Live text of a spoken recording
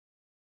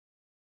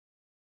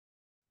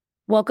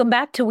Welcome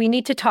back to We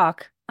Need to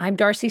Talk. I'm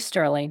Darcy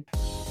Sterling.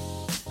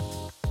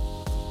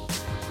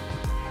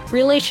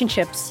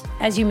 Relationships,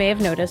 as you may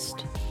have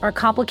noticed, are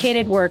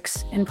complicated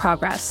works in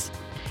progress.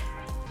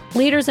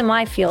 Leaders in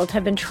my field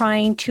have been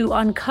trying to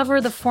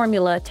uncover the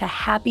formula to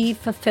happy,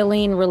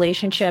 fulfilling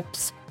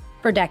relationships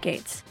for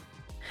decades.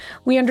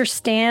 We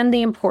understand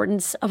the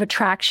importance of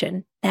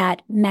attraction,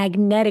 that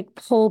magnetic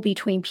pull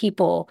between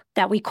people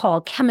that we call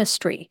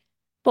chemistry,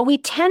 but we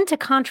tend to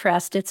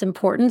contrast its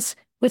importance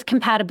with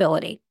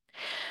compatibility.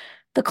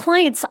 The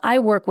clients I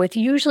work with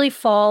usually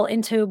fall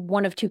into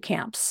one of two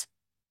camps.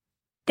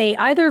 They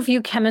either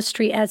view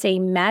chemistry as a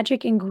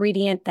magic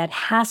ingredient that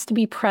has to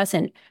be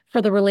present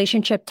for the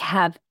relationship to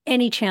have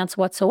any chance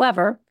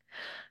whatsoever,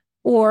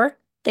 or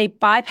they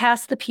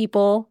bypass the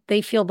people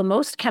they feel the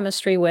most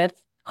chemistry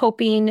with,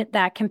 hoping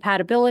that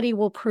compatibility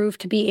will prove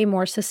to be a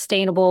more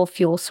sustainable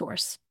fuel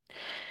source.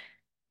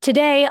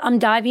 Today, I'm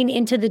diving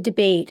into the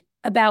debate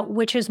about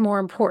which is more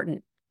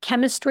important,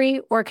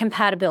 chemistry or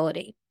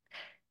compatibility.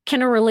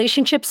 Can a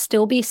relationship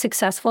still be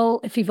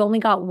successful if you've only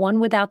got one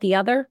without the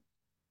other?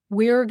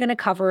 We're going to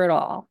cover it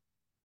all.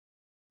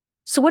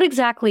 So what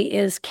exactly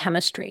is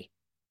chemistry?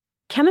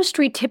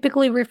 Chemistry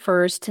typically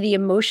refers to the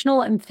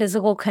emotional and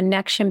physical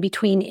connection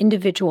between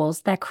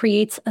individuals that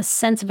creates a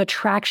sense of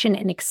attraction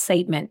and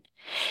excitement.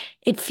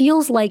 It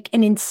feels like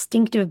an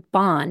instinctive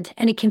bond,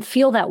 and it can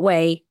feel that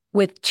way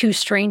with two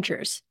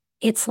strangers.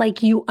 It's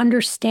like you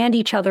understand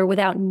each other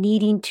without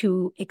needing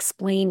to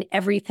explain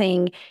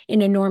everything in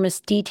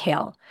enormous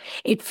detail.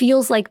 It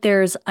feels like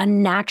there's a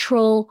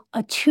natural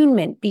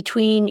attunement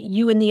between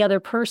you and the other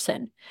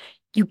person.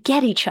 You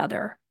get each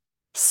other.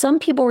 Some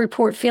people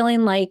report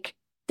feeling like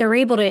they're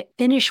able to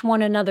finish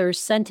one another's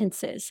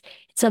sentences.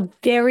 It's a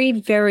very,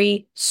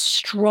 very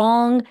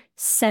strong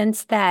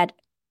sense that,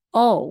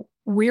 oh,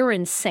 we're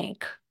in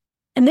sync.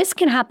 And this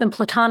can happen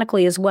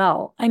platonically as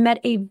well. I met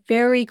a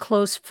very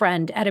close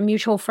friend at a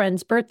mutual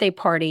friend's birthday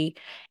party.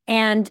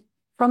 And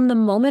from the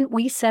moment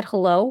we said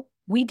hello,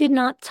 we did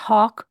not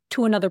talk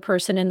to another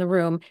person in the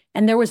room.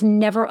 And there was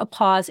never a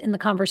pause in the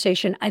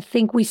conversation. I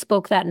think we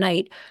spoke that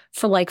night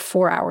for like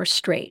 4 hours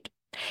straight.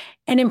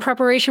 And in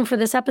preparation for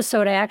this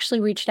episode, I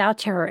actually reached out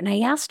to her and I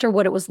asked her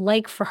what it was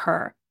like for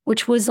her,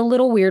 which was a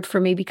little weird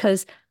for me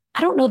because I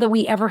don't know that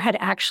we ever had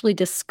actually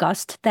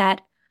discussed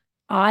that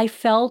I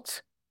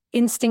felt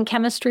instant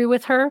chemistry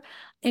with her,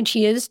 and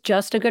she is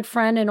just a good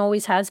friend and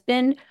always has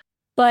been,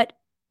 but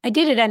I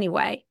did it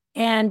anyway.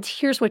 And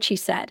here's what she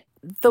said.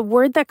 The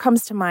word that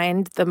comes to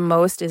mind the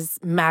most is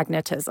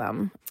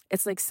magnetism.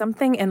 It's like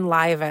something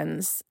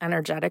enlivens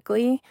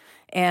energetically,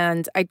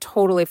 and I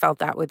totally felt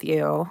that with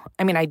you.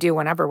 I mean, I do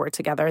whenever we're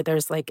together.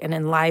 There's like an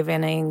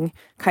enlivening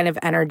kind of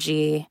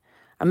energy,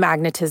 a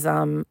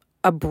magnetism,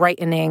 a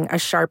brightening, a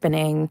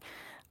sharpening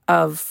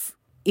of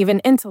even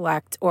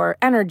intellect or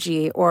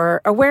energy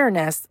or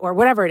awareness or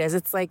whatever it is.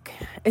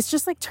 It's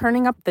just like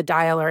turning up the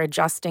dial or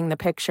adjusting the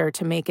picture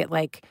to make it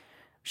like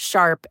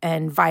sharp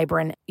and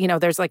vibrant. You know,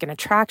 there's like an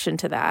attraction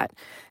to that.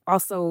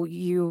 Also,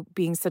 you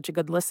being such a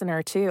good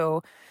listener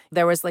too,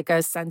 there was like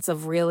a sense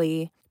of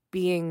really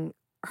being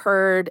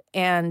heard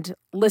and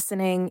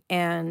listening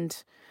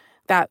and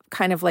that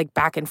kind of like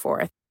back and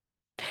forth.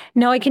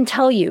 Now, I can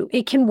tell you,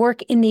 it can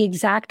work in the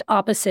exact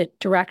opposite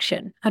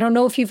direction. I don't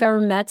know if you've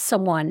ever met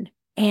someone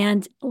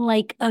and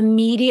like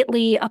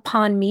immediately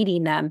upon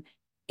meeting them,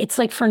 it's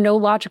like for no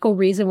logical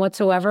reason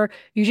whatsoever,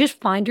 you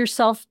just find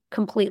yourself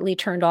completely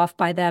turned off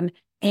by them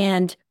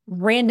and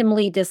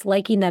randomly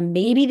disliking them.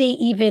 Maybe they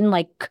even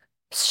like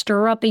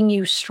stir up in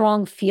you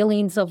strong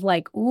feelings of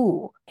like,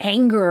 ooh,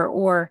 anger,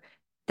 or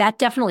that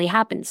definitely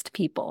happens to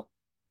people.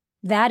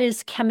 That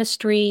is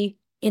chemistry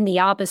in the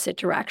opposite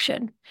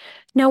direction.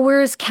 Now,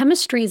 whereas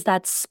chemistry is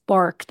that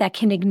spark that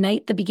can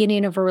ignite the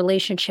beginning of a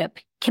relationship,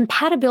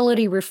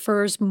 compatibility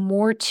refers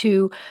more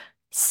to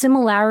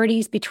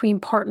similarities between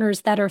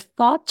partners that are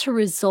thought to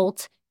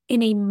result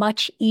in a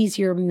much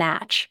easier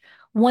match,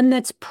 one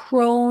that's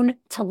prone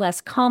to less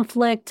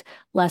conflict,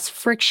 less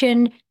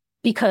friction,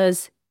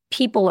 because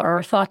people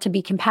are thought to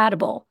be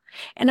compatible.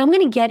 And I'm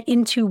going to get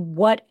into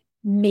what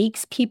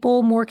makes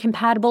people more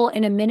compatible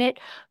in a minute.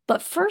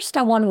 But first,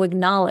 I want to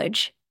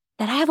acknowledge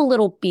that I have a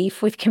little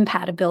beef with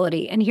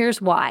compatibility, and here's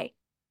why.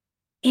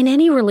 In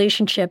any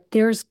relationship,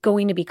 there's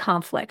going to be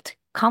conflict.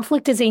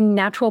 Conflict is a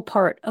natural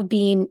part of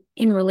being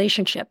in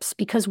relationships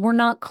because we're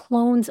not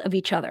clones of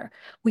each other.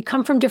 We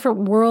come from different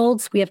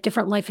worlds, we have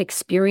different life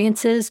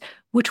experiences,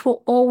 which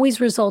will always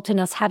result in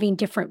us having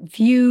different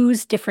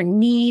views, different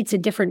needs,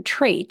 and different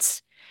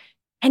traits.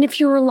 And if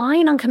you're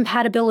relying on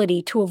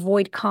compatibility to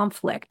avoid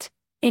conflict,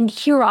 and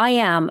here I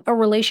am, a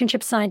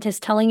relationship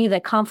scientist telling you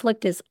that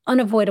conflict is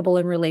unavoidable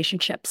in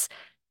relationships,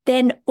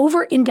 then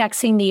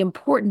over-indexing the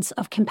importance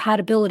of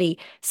compatibility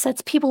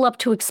sets people up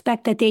to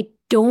expect that they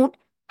don't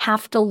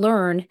have to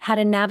learn how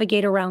to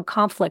navigate around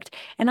conflict.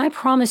 And I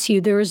promise you,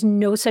 there is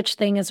no such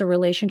thing as a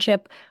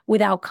relationship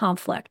without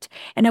conflict.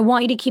 And I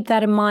want you to keep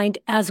that in mind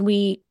as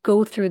we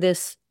go through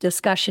this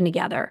discussion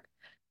together.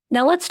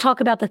 Now let's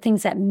talk about the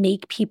things that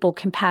make people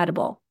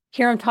compatible.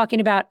 Here I'm talking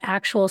about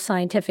actual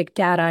scientific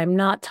data. I'm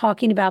not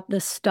talking about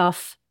the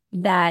stuff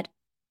that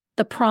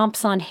the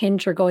prompts on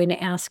Hinge are going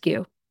to ask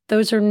you.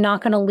 Those are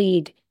not going to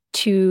lead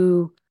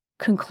to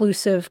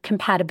conclusive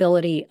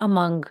compatibility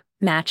among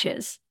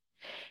matches.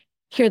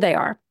 Here they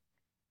are.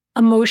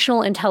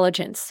 Emotional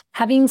intelligence.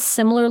 Having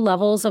similar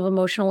levels of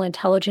emotional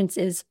intelligence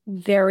is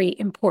very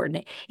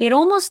important. It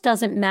almost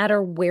doesn't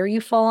matter where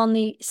you fall on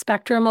the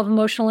spectrum of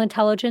emotional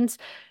intelligence.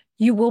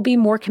 You will be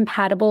more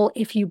compatible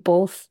if you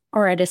both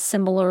are at a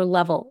similar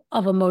level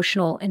of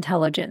emotional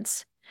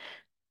intelligence.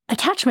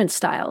 Attachment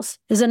styles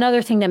is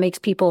another thing that makes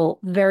people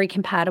very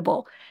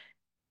compatible.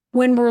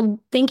 When we're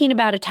thinking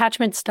about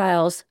attachment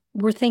styles,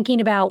 we're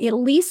thinking about at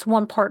least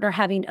one partner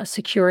having a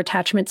secure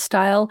attachment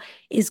style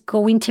is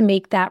going to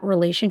make that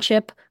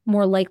relationship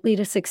more likely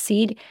to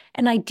succeed,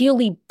 and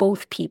ideally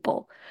both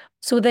people.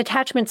 So with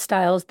attachment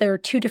styles, there are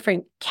two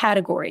different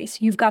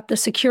categories. You've got the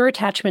secure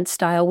attachment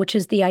style, which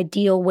is the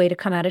ideal way to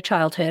come out of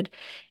childhood,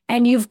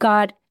 and you've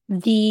got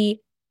the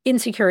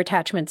insecure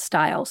attachment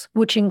styles,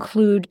 which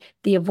include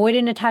the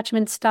avoidant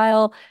attachment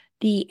style,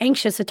 the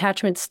anxious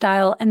attachment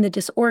style, and the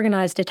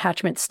disorganized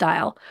attachment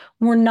style.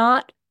 We're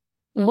not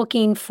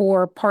looking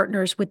for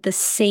partners with the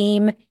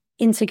same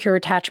insecure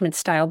attachment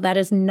style. That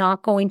is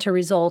not going to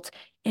result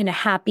in a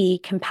happy,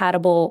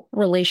 compatible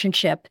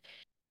relationship.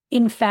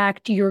 In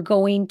fact, you're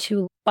going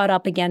to butt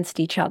up against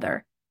each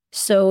other.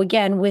 So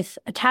again, with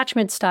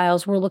attachment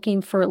styles, we're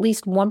looking for at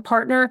least one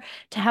partner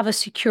to have a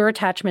secure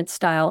attachment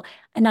style,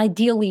 and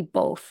ideally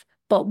both,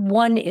 but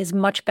one is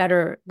much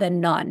better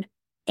than none,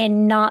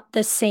 and not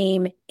the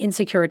same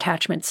insecure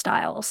attachment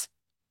styles.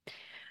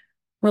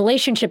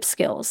 Relationship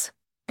skills.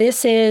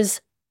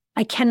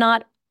 I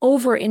cannot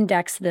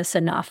over-index this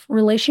enough.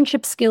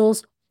 Relationship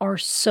skills are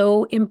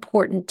so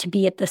important to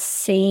be at the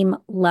same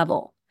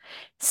level,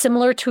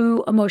 similar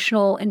to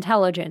emotional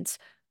intelligence,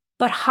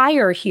 but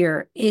higher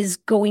here is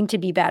going to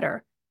be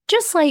better.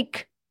 Just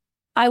like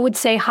I would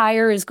say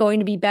higher is going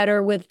to be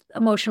better with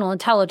emotional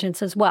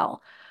intelligence as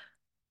well.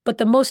 But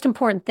the most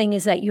important thing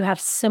is that you have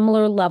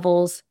similar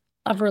levels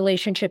of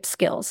relationship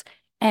skills.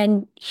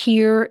 And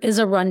here is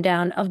a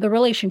rundown of the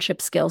relationship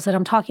skills that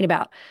I'm talking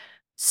about.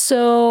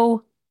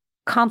 So,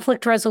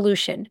 conflict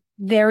resolution,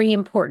 very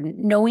important.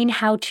 Knowing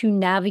how to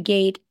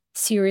navigate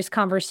serious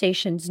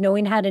conversations,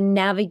 knowing how to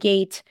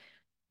navigate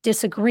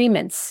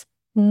disagreements,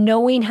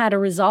 knowing how to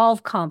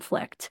resolve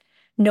conflict,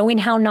 knowing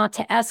how not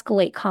to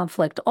escalate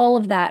conflict, all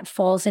of that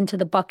falls into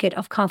the bucket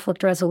of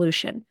conflict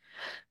resolution.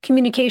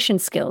 Communication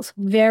skills,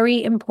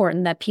 very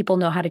important that people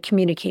know how to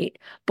communicate,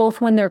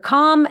 both when they're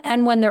calm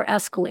and when they're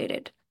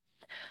escalated.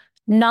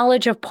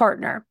 Knowledge of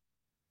partner.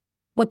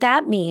 What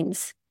that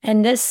means,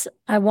 and this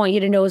I want you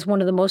to know is one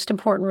of the most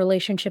important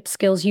relationship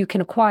skills you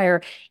can acquire,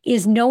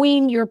 is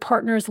knowing your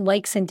partner's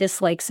likes and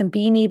dislikes and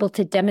being able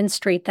to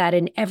demonstrate that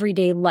in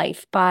everyday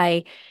life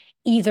by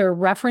either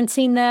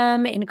referencing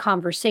them in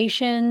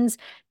conversations,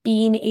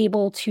 being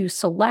able to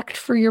select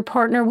for your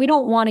partner. I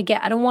don't want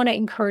to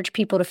encourage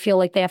people to feel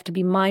like they have to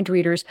be mind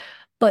readers,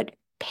 but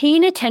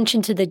paying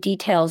attention to the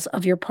details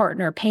of your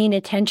partner, paying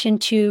attention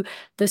to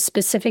the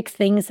specific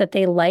things that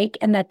they like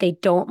and that they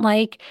don't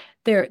like,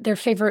 their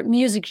favorite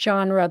music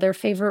genre, their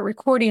favorite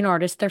recording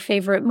artist, their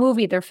favorite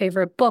movie, their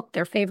favorite book,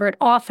 their favorite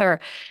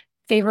author,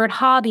 favorite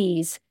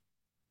hobbies,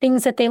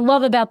 things that they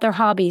love about their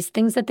hobbies,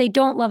 things that they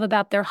don't love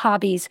about their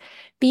hobbies.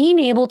 Being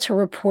able to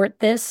report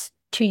this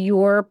to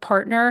your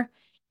partner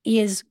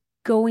is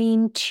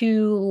going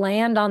to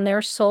land on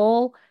their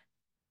soul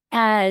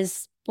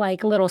as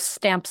like little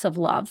stamps of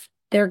love.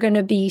 They're going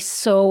to be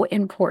so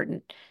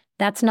important.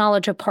 That's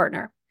knowledge of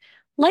partner.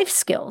 Life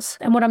skills.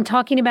 And what I'm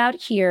talking about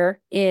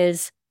here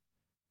is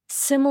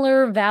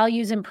similar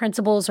values and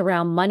principles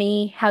around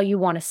money, how you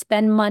want to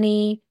spend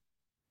money.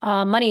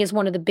 Money is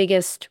one of the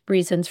biggest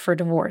reasons for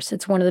divorce.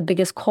 It's one of the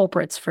biggest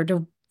culprits for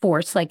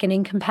divorce, like an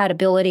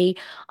incompatibility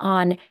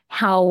on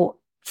how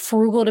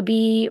frugal to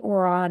be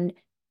or on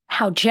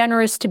how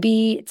generous to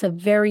be. It's a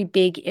very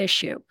big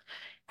issue.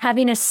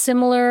 Having a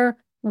similar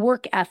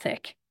work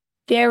ethic,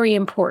 very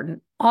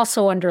important,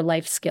 also under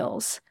life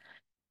skills.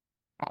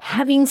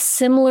 Having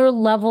similar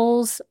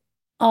levels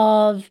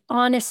of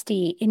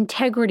honesty,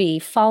 integrity,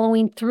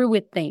 following through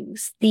with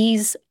things.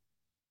 These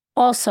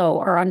also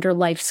are under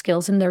life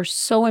skills, and they're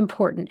so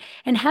important.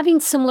 And having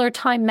similar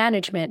time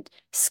management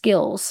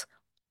skills,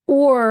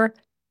 or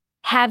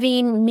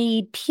having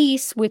made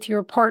peace with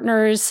your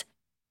partner's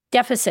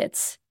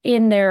deficits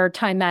in their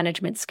time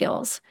management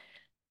skills.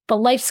 But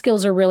life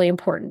skills are really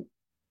important.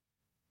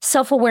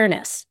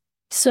 Self-awareness.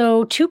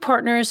 So two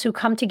partners who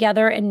come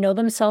together and know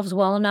themselves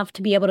well enough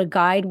to be able to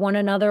guide one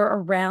another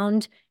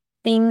around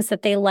things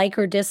that they like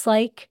or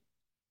dislike,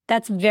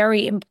 that's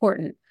very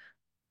important.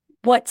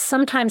 What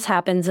sometimes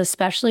happens,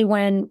 especially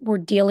when we're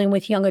dealing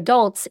with young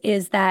adults,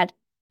 is that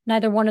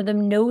neither one of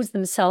them knows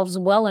themselves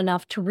well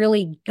enough to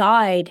really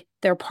guide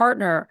their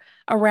partner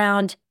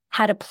around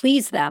how to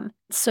please them.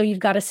 So you've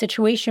got a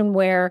situation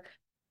where,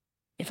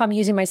 if I'm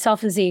using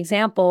myself as the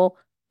example,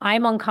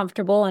 I'm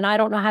uncomfortable and I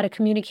don't know how to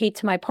communicate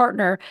to my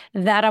partner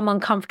that I'm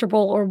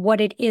uncomfortable or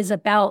what it is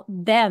about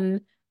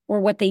them or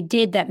what they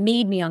did that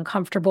made me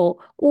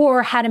uncomfortable,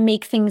 or how to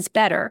make things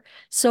better.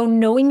 So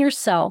knowing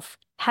yourself,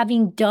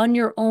 having done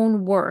your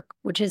own work,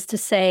 which is to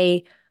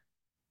say,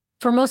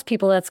 for most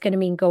people, that's going to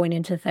mean going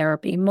into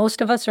therapy. Most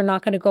of us are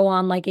not going to go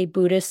on like a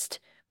Buddhist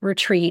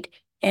retreat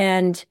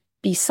and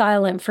be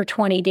silent for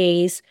 20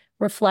 days,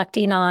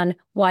 reflecting on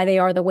why they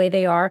are the way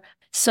they are.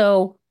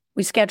 So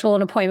we schedule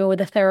an appointment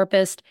with a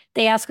therapist.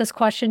 They ask us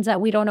questions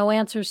that we don't know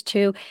answers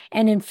to.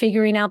 And in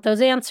figuring out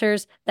those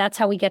answers, that's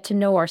how we get to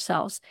know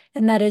ourselves.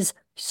 And that is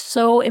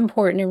so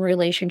important in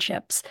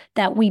relationships,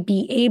 that we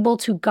be able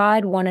to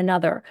guide one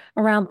another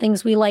around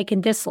things we like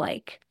and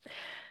dislike.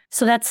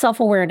 So that's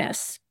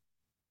self-awareness.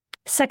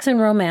 Sex and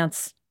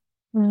romance,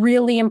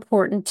 really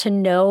important to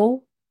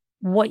know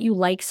what you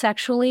like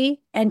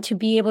sexually and to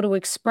be able to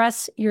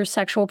express your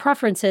sexual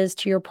preferences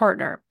to your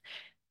partner.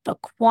 The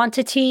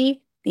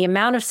quantity, the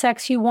amount of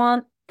sex you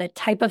want, the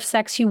type of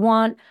sex you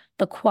want,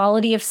 the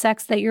quality of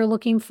sex that you're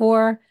looking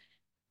for,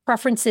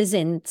 preferences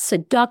in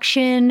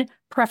seduction,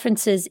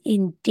 preferences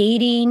in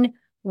dating,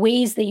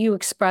 ways that you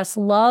express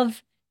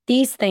love.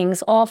 These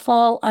things all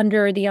fall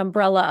under the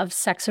umbrella of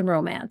sex and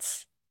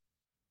romance.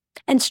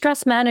 And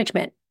stress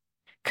management.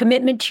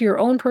 Commitment to your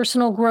own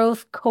personal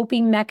growth,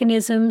 coping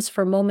mechanisms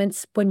for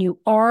moments when you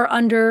are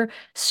under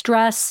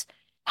stress,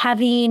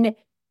 having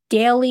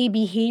daily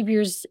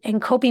behaviors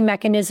and coping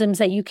mechanisms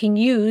that you can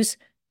use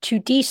to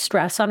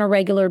de-stress on a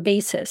regular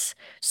basis.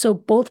 So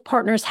both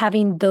partners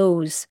having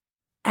those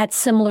at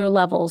similar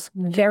levels,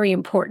 very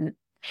important.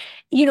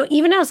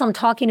 Even as I'm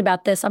talking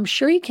about this, I'm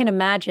sure you can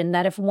imagine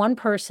that if one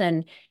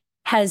person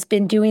has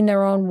been doing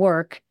their own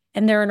work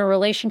and they're in a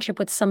relationship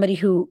with somebody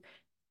who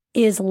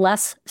is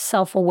less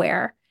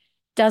self-aware,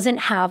 doesn't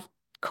have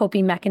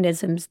coping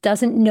mechanisms,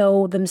 doesn't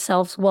know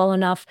themselves well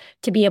enough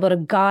to be able to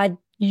guide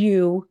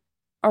you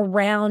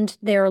around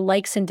their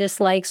likes and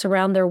dislikes,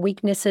 around their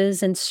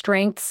weaknesses and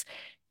strengths.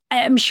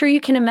 I'm sure you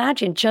can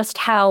imagine just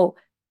how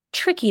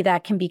tricky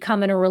that can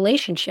become in a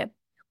relationship.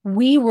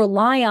 We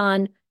rely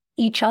on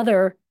each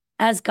other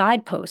as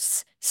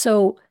guideposts.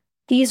 So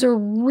these are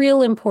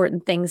real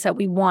important things that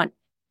we want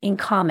in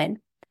common.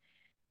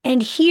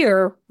 And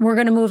here, we're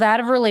going to move out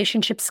of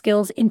relationship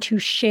skills into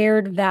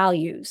shared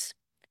values.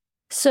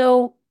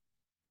 So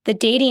the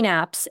dating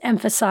apps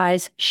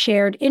emphasize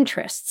shared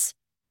interests.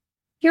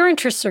 Your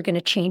interests are going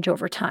to change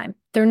over time.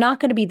 They're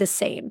not going to be the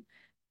same.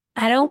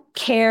 I don't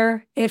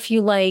care if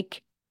you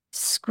like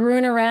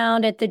screwing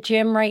around at the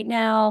gym right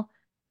now.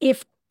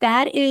 If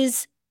that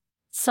is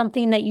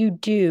something that you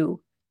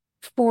do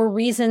for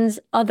reasons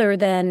other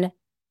than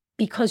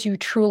because you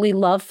truly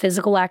love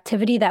physical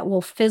activity, that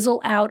will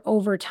fizzle out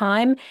over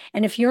time.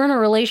 And if you're in a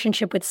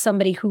relationship with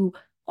somebody who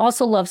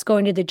also loves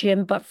going to the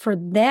gym, but for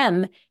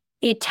them,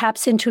 it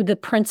taps into the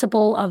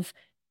principle of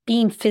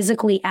being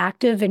physically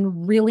active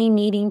and really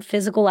needing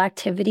physical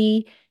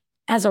activity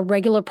as a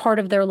regular part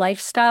of their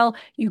lifestyle,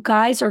 you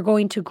guys are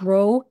going to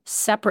grow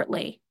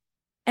separately.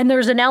 And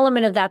there's an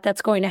element of that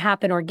that's going to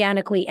happen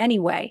organically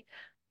anyway.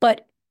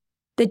 But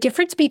the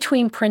difference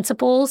between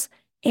principles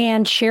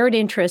and shared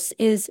interests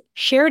is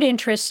shared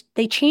interests,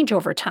 they change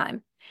over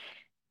time.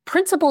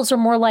 Principles are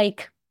more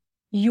like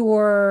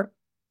your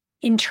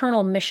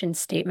internal mission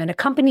statement. A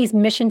company's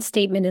mission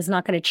statement is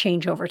not going to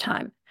change over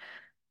time.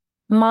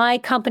 My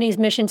company's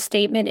mission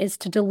statement is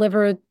to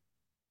deliver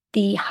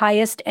the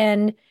highest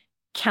end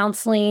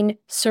counseling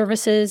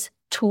services,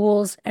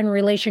 tools, and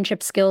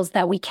relationship skills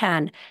that we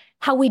can.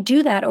 How we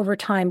do that over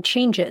time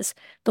changes.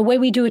 The way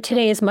we do it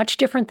today is much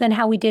different than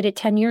how we did it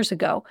 10 years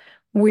ago.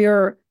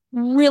 We're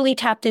really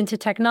tapped into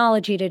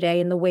technology today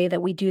in the way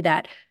that we do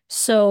that.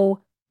 So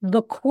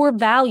the core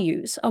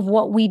values of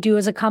what we do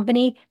as a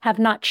company have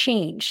not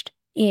changed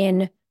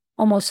in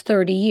almost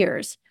 30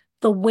 years.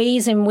 The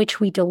ways in which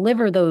we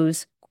deliver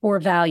those core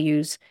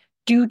values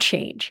do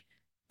change.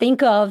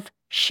 Think of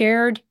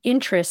shared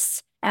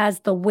interests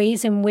as the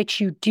ways in which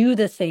you do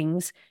the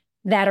things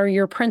that are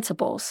your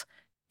principles,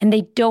 and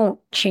they don't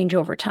change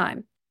over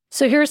time.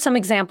 So here are some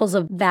examples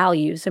of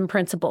values and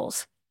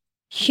principles: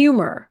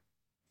 humor,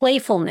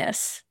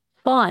 playfulness,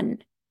 fun,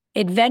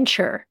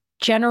 adventure,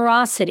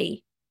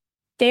 generosity,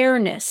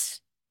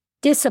 fairness,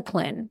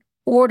 discipline,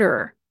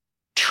 order,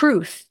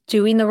 truth,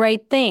 doing the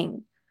right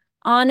thing,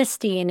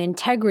 honesty and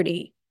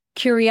integrity,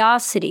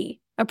 curiosity,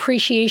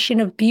 appreciation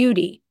of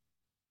beauty.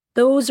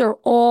 Those are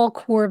all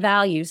core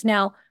values.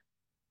 Now,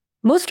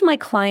 most of my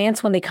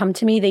clients, when they come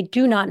to me, they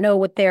do not know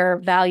what their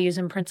values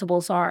and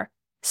principles are.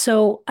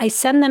 So I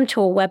send them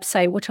to a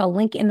website, which I'll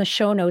link in the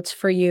show notes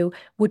for you,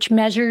 which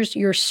measures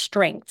your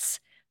strengths.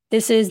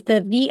 This is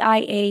the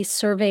VIA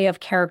Survey of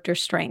Character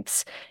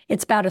Strengths.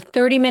 It's about a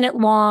 30-minute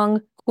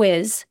long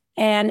quiz.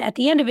 And at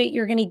the end of it,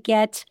 you're going to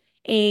get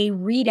a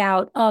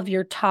readout of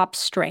your top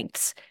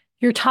strengths.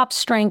 Your top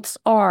strengths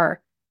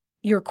are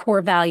your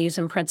core values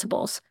and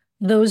principles.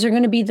 Those are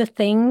going to be the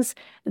things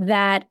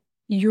that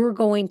you're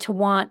going to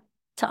want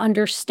to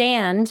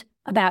understand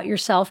about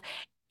yourself.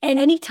 And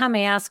anytime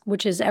I ask,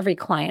 which is every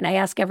client, I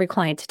ask every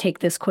client to take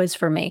this quiz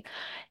for me.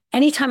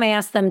 Anytime I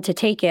ask them to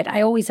take it,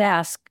 I always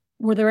ask,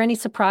 were there any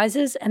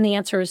surprises? And the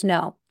answer is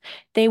no.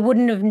 They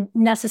wouldn't have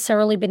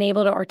necessarily been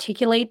able to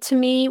articulate to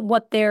me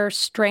what their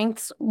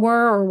strengths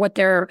were or what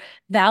their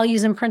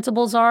values and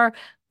principles are.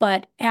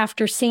 But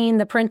after seeing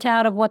the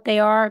printout of what they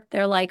are,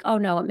 they're like, oh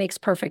no, it makes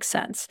perfect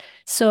sense.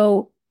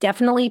 So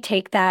definitely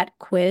take that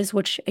quiz,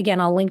 which again,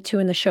 I'll link to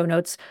in the show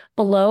notes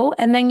below,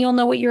 and then you'll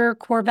know what your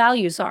core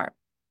values are.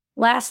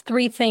 Last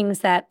three things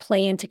that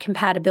play into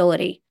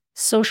compatibility: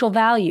 social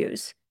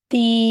values,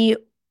 the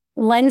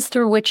lens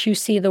through which you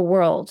see the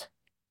world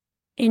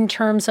in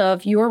terms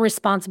of your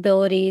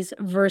responsibilities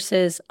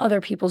versus other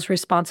people's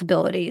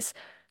responsibilities.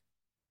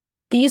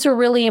 These are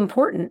really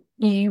important.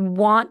 You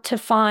want to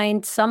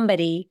find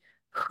somebody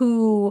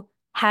who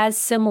has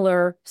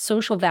similar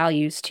social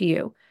values to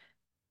you.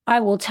 I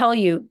will tell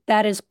you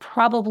that is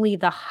probably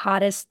the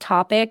hottest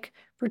topic,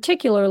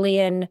 particularly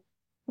in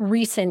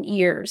recent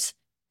years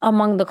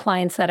among the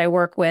clients that I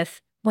work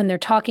with when they're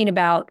talking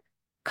about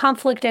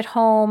conflict at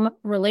home,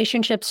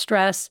 relationship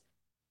stress,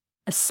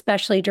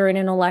 especially during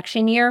an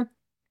election year.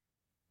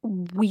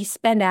 We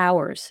spend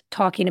hours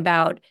talking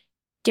about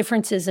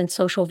differences in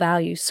social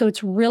values. So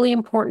it's really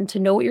important to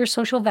know what your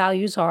social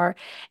values are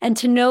and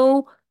to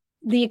know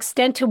the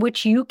extent to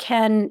which you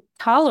can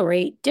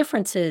tolerate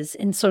differences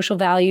in social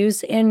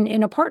values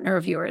in a partner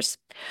of yours.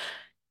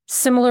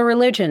 Similar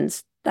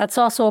religions, that's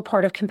also a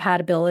part of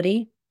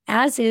compatibility,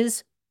 as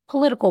is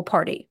political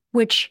party,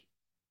 which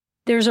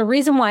there's a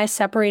reason why I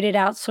separated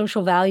out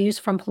social values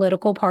from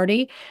political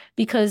party,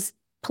 because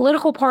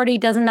political party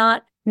does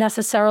not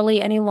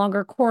necessarily any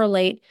longer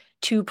correlate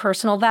to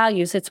personal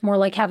values. It's more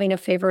like having a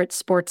favorite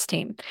sports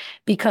team,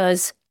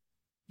 because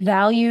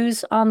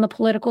values on the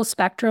political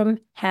spectrum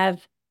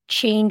have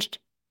changed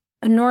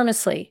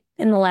enormously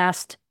in the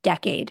last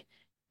decade.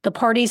 The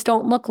parties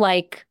don't look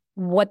like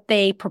what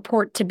they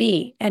purport to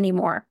be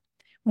anymore,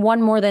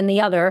 one more than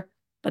the other,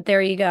 but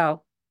there you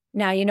go.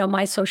 Now you know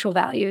my social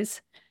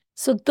values.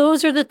 So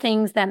those are the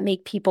things that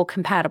make people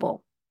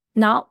compatible,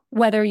 not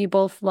whether you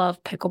both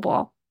love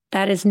pickleball.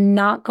 That is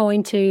not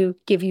going to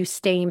give you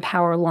staying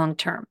power long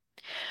term.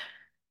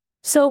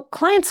 So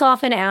clients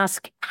often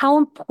ask, how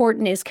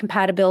important is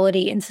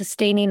compatibility in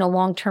sustaining a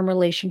long-term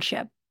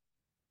relationship?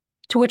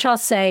 To which I'll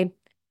say,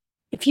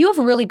 if you have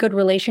really good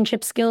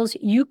relationship skills,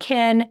 you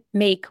can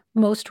make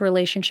most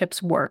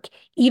relationships work,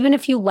 even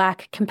if you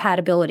lack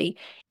compatibility.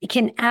 It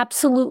can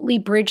absolutely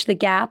bridge the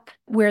gap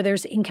where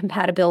there's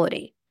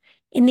incompatibility.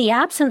 In the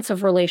absence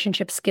of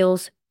relationship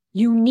skills,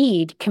 you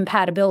need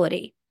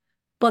compatibility.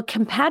 But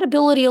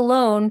compatibility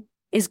alone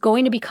is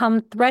going to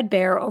become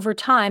threadbare over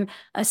time,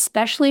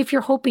 especially if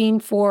you're hoping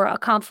for a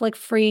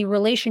conflict-free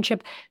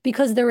relationship,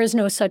 because there is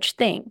no such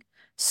thing.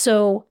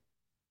 So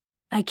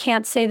I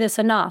can't say this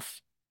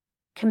enough.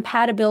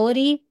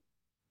 Compatibility,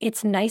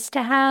 it's nice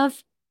to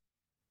have.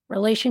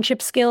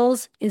 Relationship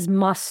skills is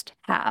must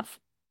have.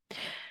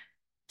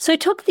 So I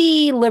took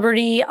the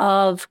liberty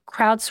of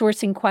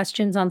crowdsourcing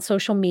questions on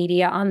social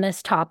media on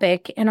this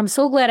topic, and I'm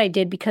so glad I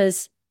did,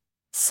 because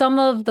some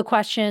of the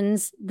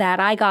questions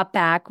that I got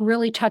back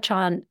really touch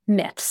on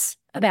myths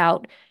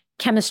about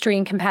chemistry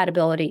and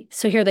compatibility.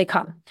 So here they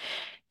come.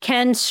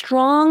 Can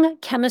strong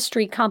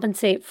chemistry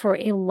compensate for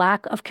a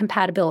lack of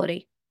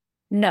compatibility?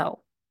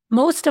 No.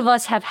 Most of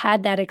us have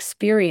had that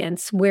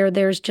experience where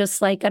there's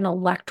just like an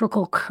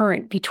electrical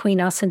current between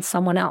us and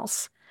someone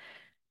else.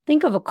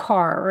 Think of a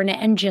car or an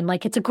engine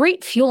like it's a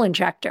great fuel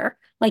injector,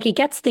 like it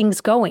gets things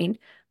going,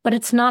 but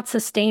it's not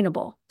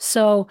sustainable.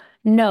 So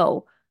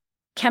no,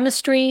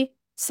 chemistry,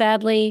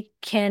 sadly,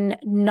 can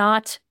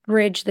not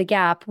bridge the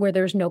gap where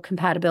there's no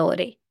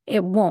compatibility.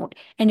 It won't.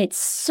 And it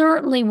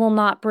certainly will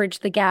not bridge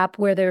the gap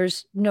where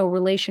there's no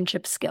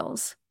relationship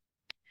skills.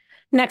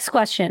 Next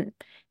question.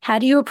 How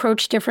do you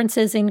approach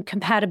differences in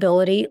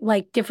compatibility,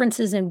 like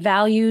differences in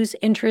values,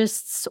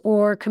 interests,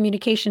 or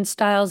communication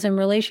styles in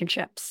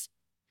relationships?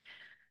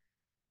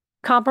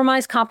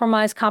 Compromise,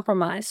 compromise,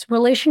 compromise.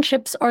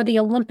 Relationships are the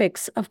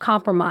Olympics of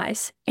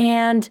compromise.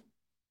 And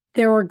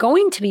there are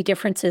going to be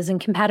differences in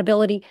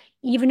compatibility,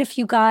 even if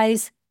you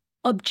guys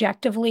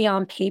objectively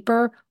on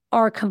paper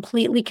are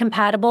completely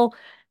compatible.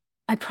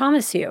 I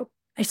promise you,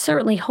 I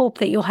certainly hope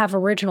that you'll have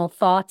original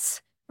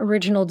thoughts,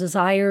 original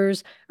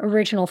desires,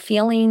 original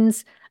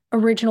feelings,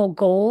 original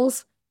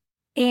goals.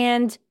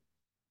 And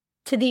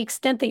to the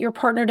extent that your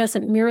partner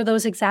doesn't mirror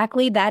those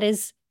exactly, that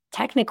is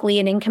technically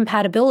an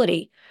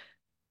incompatibility.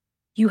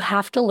 You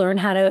have to learn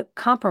how to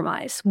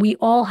compromise. We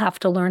all have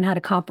to learn how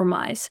to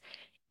compromise.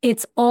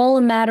 It's all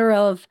a matter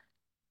of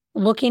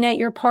looking at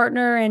your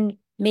partner and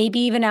maybe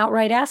even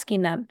outright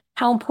asking them,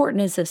 how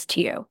important is this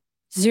to you?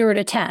 0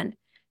 to 10.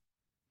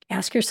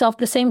 Ask yourself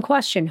the same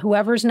question.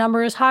 Whoever's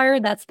number is higher,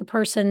 that's the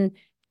person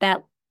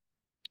that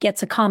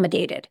gets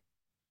accommodated.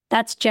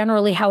 That's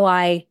generally how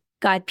I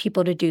guide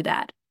people to do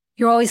that.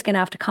 You're always going to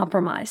have to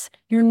compromise.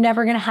 You're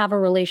never going to have a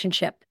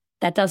relationship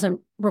that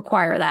doesn't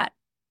require that.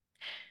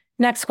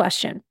 Next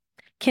question.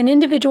 Can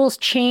individuals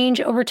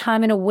change over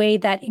time in a way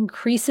that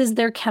increases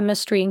their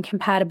chemistry and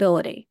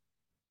compatibility?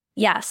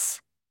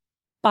 Yes,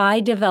 by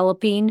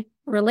developing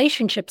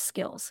relationship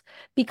skills.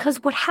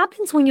 Because what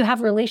happens when you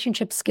have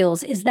relationship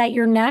skills is that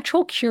your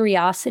natural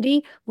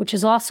curiosity, which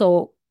is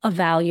also a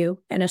value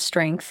and a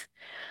strength,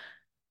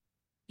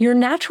 your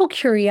natural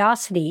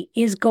curiosity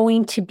is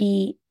going to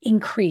be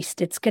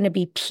increased. It's going to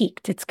be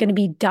peaked. It's going to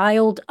be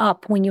dialed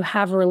up when you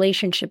have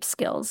relationship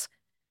skills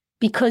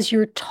because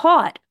we're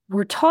taught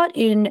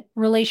in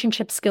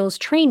relationship skills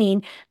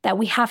training that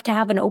we have to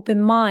have an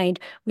open mind.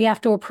 We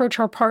have to approach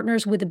our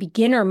partners with a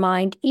beginner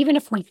mind, even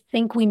if we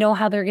think we know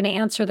how they're going to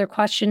answer their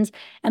questions.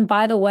 And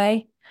by the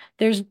way,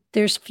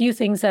 there's few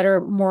things that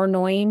are more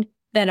annoying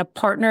than a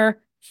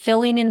partner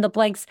filling in the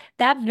blanks.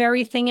 That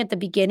very thing at the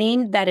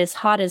beginning that is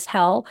hot as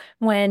hell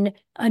when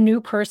a new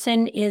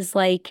person is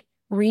like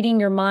reading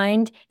your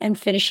mind and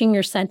finishing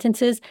your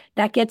sentences,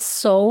 that gets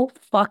so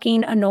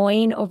fucking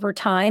annoying over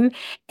time.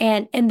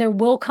 And there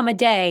will come a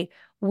day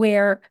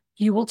where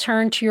you will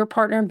turn to your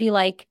partner and be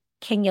like,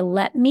 can you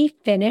let me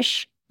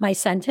finish my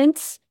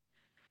sentence?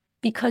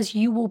 Because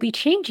you will be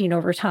changing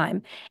over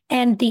time.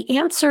 And the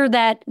answer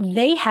that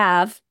they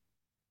have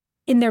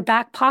in their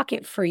back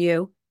pocket for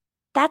you,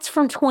 that's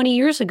from 20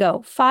 years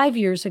ago, 5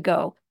 years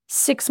ago,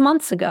 6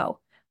 months ago.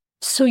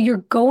 So you're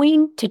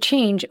going to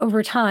change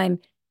over time.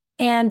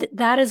 And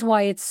that is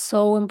why it's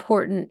so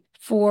important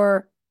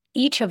for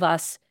each of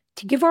us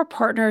to give our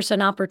partners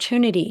an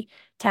opportunity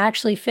to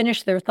actually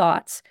finish their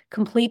thoughts,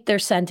 complete their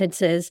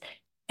sentences,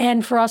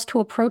 and for us to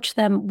approach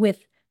them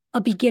with a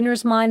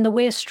beginner's mind the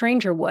way a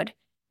stranger would.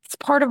 It's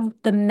part of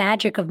the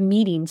magic of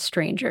meeting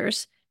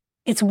strangers.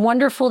 It's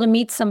wonderful to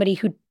meet somebody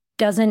who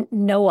doesn't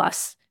know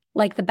us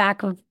like the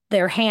back of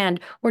their hand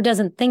or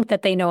doesn't think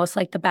that they know us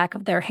like the back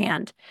of their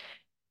hand.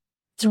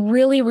 It's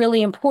really,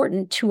 really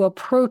important to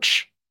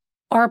approach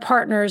our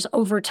partners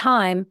over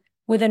time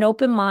with an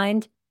open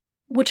mind,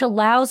 which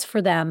allows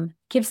for them,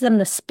 gives them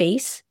the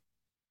space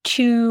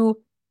to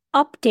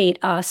update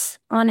us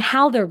on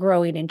how they're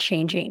growing and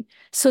changing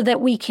so that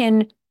we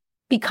can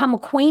become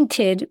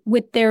acquainted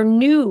with their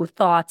new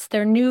thoughts,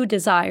 their new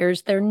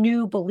desires, their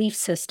new belief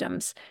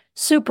systems.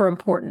 Super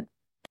important.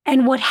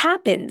 And what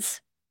happens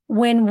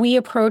when we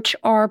approach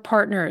our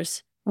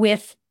partners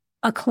with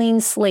a clean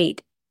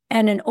slate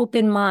and an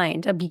open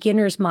mind, a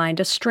beginner's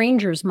mind, a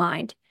stranger's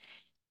mind,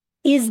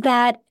 is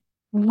that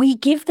we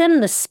give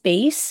them the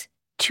space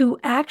to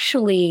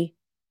actually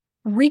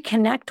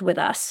reconnect with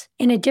us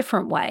in a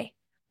different way.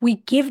 We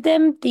give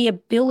them the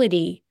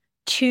ability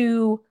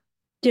to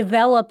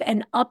develop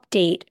and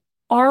update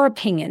our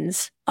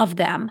opinions of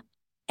them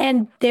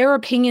and their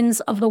opinions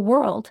of the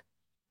world.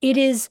 It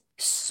is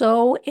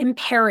so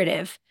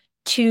imperative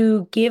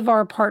to give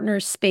our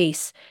partners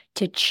space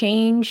to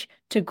change,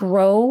 to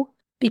grow,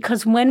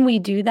 because when we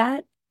do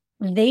that,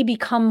 they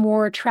become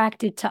more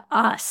attracted to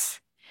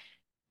us.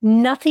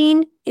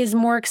 Nothing is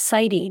more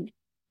exciting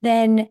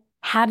than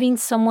having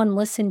someone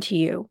listen to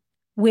you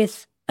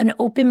with an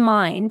open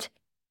mind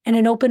and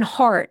an open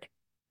heart.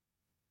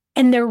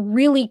 And they're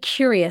really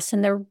curious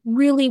and they're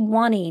really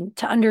wanting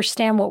to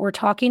understand what we're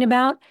talking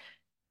about.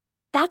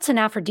 That's an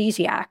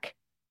aphrodisiac.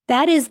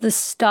 That is the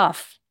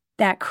stuff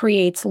that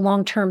creates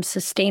long-term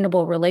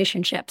sustainable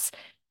relationships.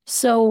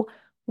 So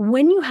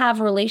when you have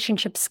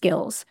relationship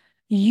skills,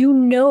 you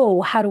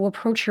know how to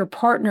approach your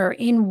partner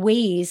in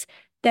ways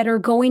that are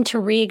going to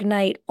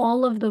reignite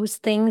all of those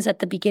things at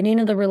the beginning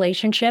of the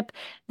relationship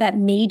that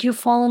made you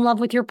fall in love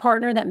with your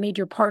partner, that made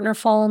your partner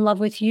fall in love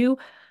with you.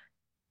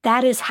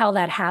 That is how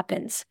that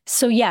happens.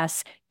 So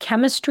yes,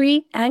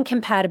 chemistry and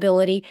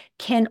compatibility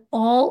can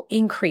all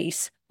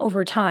increase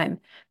over time.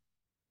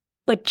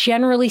 But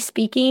generally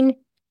speaking,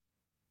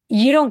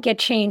 you don't get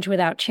change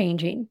without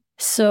changing.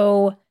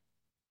 So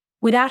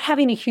without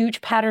having a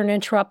huge pattern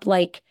interrupt,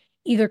 like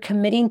either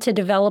committing to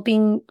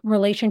developing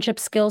relationship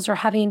skills or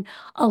having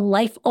a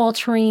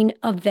life-altering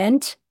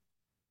event,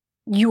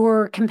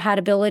 your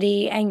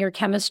compatibility and your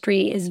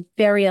chemistry is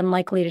very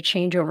unlikely to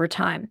change over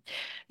time.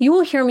 You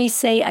will hear me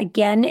say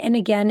again and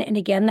again and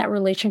again that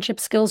relationship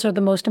skills are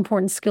the most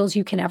important skills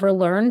you can ever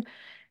learn.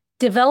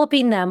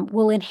 Developing them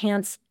will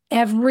enhance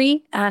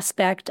every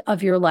aspect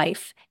of your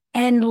life,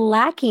 and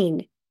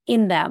lacking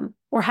in them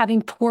or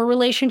having poor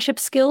relationship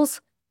skills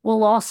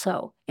will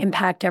also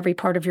impact every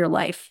part of your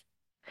life.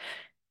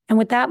 And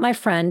with that, my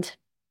friend,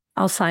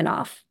 I'll sign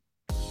off.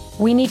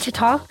 We Need to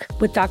Talk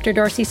with Dr.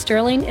 Darcy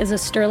Sterling is a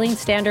Sterling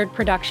Standard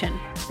production.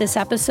 This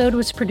episode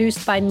was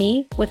produced by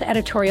me with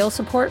editorial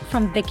support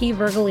from Vicky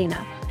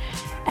Vergolina.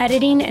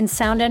 Editing and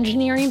sound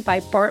engineering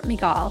by Bart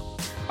Migal.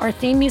 Our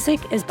theme music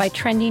is by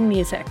Trending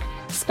Music.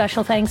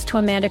 Special thanks to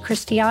Amanda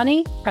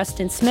Christiani,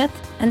 Preston Smith,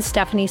 and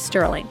Stephanie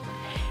Sterling.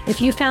 If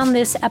you found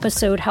this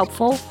episode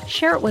helpful,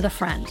 share it with a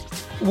friend.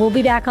 We'll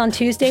be back on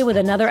Tuesday with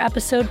another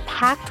episode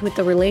packed with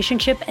the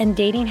relationship and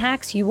dating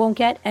hacks you won't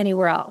get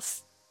anywhere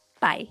else.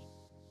 Bye.